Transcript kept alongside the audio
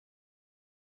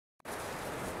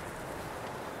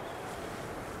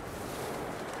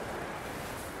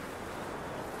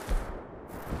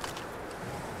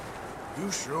You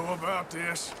sure about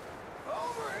this?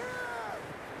 Over here!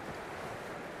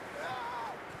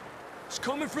 It's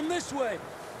coming from this way.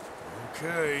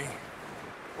 Okay.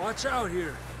 Watch out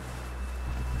here.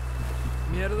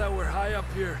 Mierda, we're high up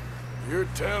here. You're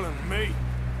telling me.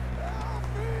 Help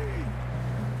me!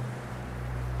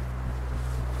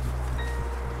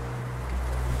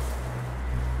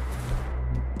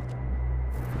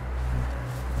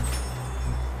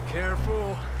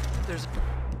 Careful. There's a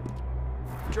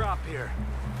drop here.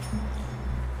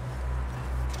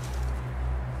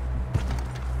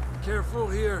 Careful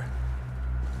here.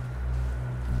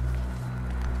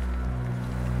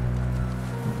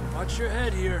 Watch your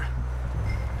head here.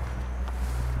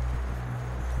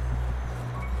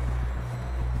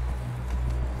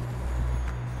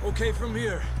 Okay from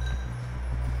here.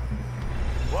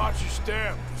 Watch your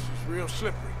step. This is real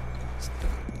slippery.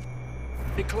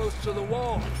 Stay close to the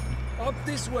wall. Up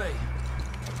this way.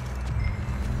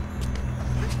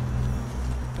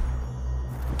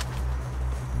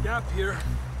 Gap here.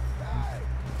 Hey!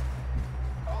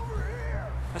 Over here!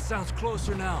 That sounds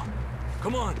closer now.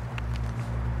 Come on.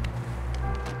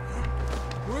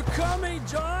 We're coming,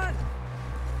 John!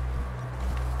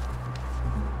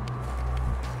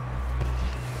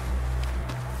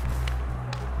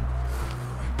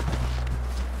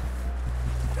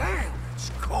 Damn,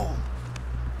 it's cold.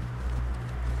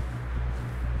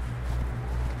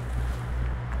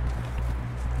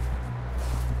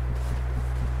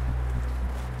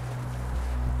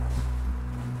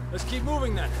 Let's keep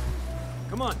moving then.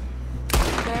 Come on.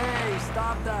 Hey,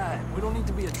 stop that. We don't need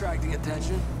to be attracting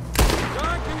attention.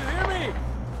 John, can you hear me?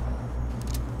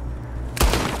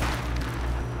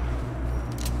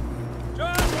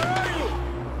 John, where are you?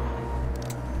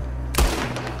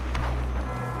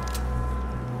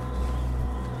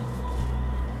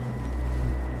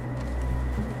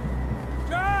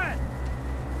 John!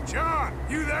 John,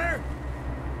 you there?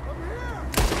 I'm here!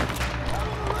 Out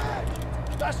on the ledge!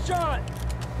 That's John!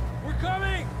 We're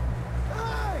coming!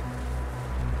 Hey!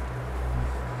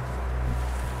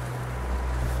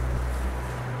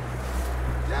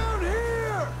 Down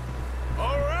here!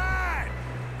 All right.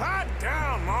 Hot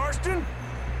down, Marston.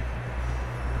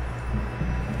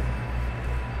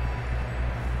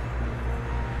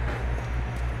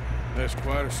 That's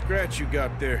quite a scratch you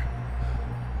got there.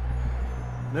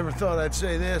 Never thought I'd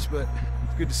say this, but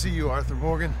it's good to see you, Arthur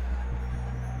Morgan.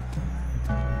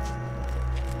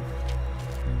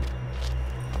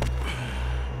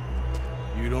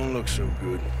 You don't look so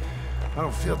good. I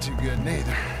don't feel too good,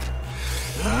 neither.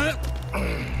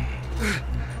 I'm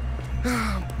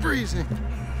freezing.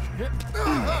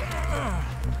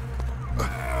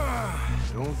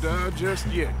 Don't die just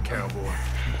yet, cowboy.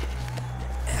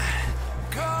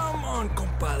 Come on,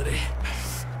 compadre.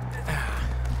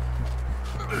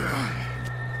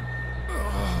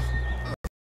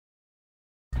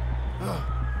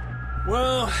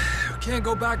 Well, we can't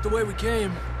go back the way we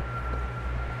came.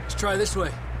 Let's try this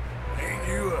way. Ain't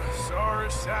you a sorry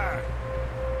sight?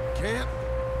 Can't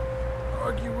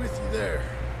argue with you there.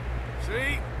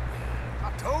 See?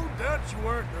 I told Dutch you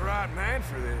weren't the right man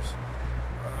for this.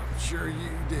 I'm sure you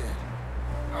did.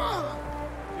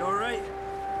 You all right?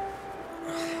 I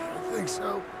think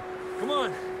so. Come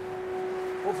on.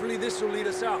 Hopefully this will lead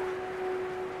us out.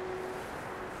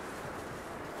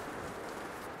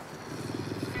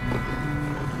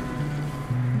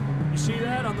 You see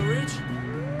that on the ridge?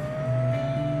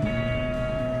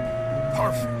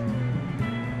 Perfect.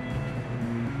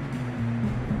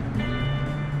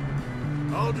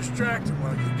 I'll distract him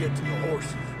while you get to the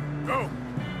horses. Go.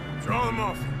 Draw them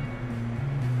off.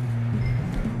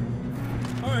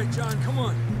 All right, John, come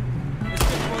on. Let's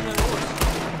get him on that horse.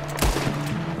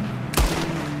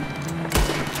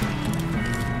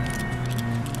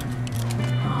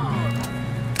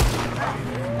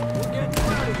 We're getting you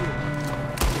out of here.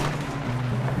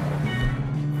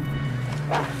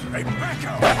 Hey, back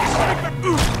out!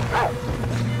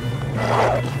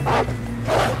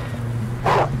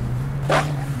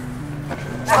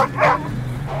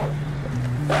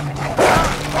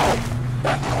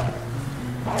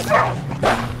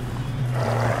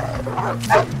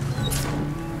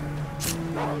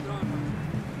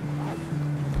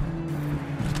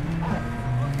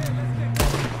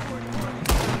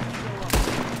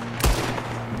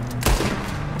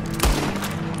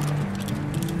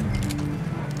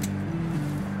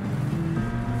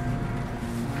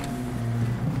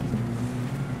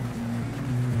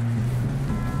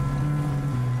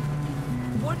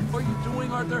 What are you doing,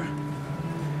 Arthur?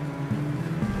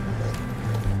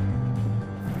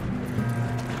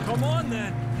 Come on,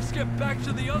 then. Let's get back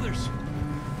to the others.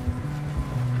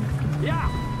 Yeah.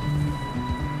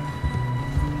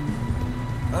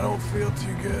 I don't feel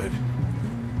too good.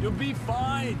 You'll be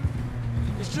fine.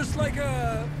 It's just like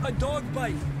a dog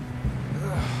bite.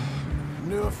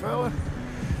 Knew a fella,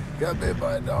 got bit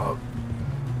by a dog,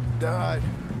 died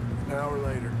an hour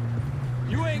later.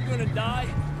 You ain't gonna die.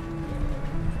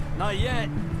 Not yet.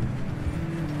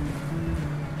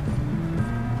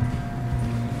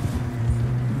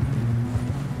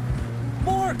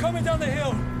 More coming down the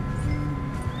hill.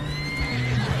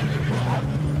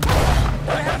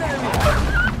 I have the enemy.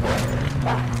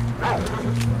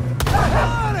 Get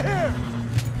out of here!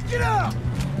 Get out!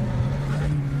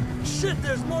 Shit,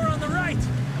 there's more on the right.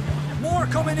 More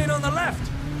coming in on the left.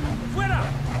 Fuera!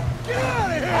 Get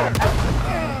out of here!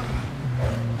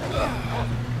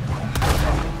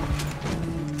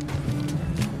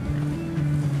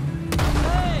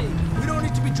 Hey, we don't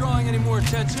need to be drawing any more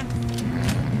attention.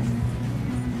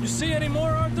 You see any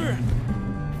more, Arthur?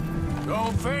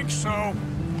 Don't think so.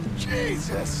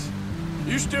 Jesus!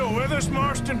 You still with us,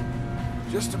 Marston?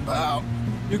 Just about.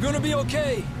 You're gonna be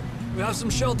okay. We have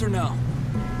some shelter now.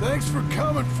 Thanks for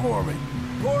coming for me.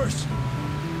 Of course.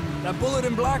 That bullet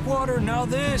in Blackwater, now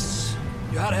this.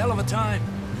 You had a hell of a time.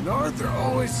 And Arthur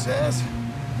always says,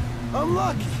 I'm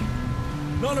lucky.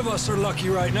 None of us are lucky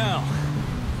right now.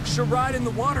 Should ride in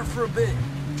the water for a bit.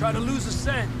 Try to lose the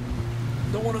scent.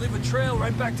 Don't want to leave a trail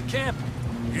right back to camp.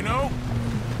 You know,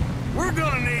 we're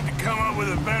gonna need to come up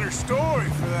with a better story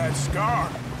for that scar.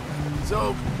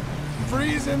 So,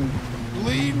 freezing,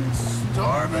 bleeding,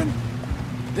 starving,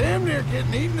 damn near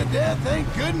getting eaten to death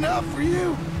ain't good enough for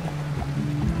you.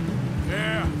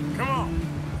 Yeah, come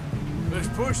on. Let's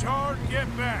push hard and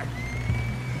get back.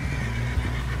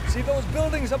 See those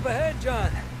buildings up ahead,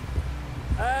 John?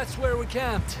 That's where we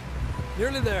camped.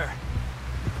 Nearly there.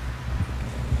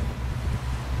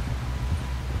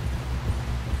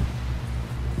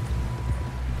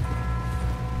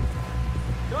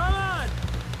 Come on!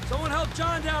 Someone help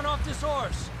John down off this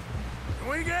horse. Can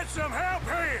we get some help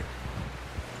here?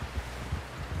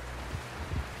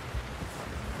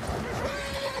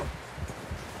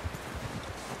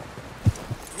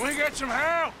 Can we get some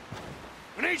help?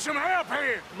 We need some help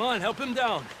here. Come on, help him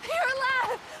down. You're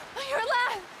alive! You're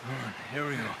alive! Here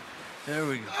we go. There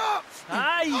we go.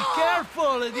 Ay,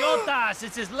 careful, idiotas!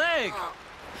 It's his leg! Oh,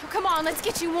 come on, let's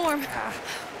get you warm.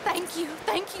 Thank you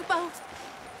both.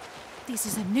 This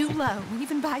is a new low,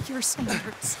 even by your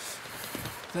standards.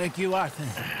 Thank you, Arthur.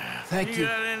 Thank You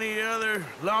got any other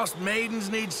lost maidens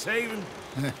need saving?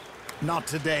 Not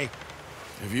today.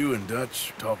 Have you and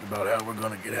Dutch talked about how we're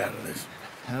gonna get out of this?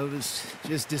 I was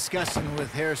just discussing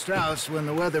with Herr Strauss when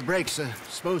the weather breaks. I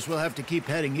suppose we'll have to keep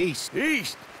heading east.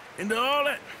 East? Into all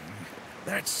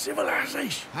that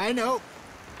civilization? I know.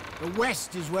 The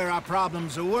west is where our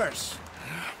problems are worse.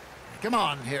 Come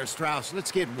on, Herr Strauss,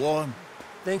 let's get warm.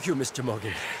 Thank you, Mr.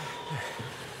 Morgan.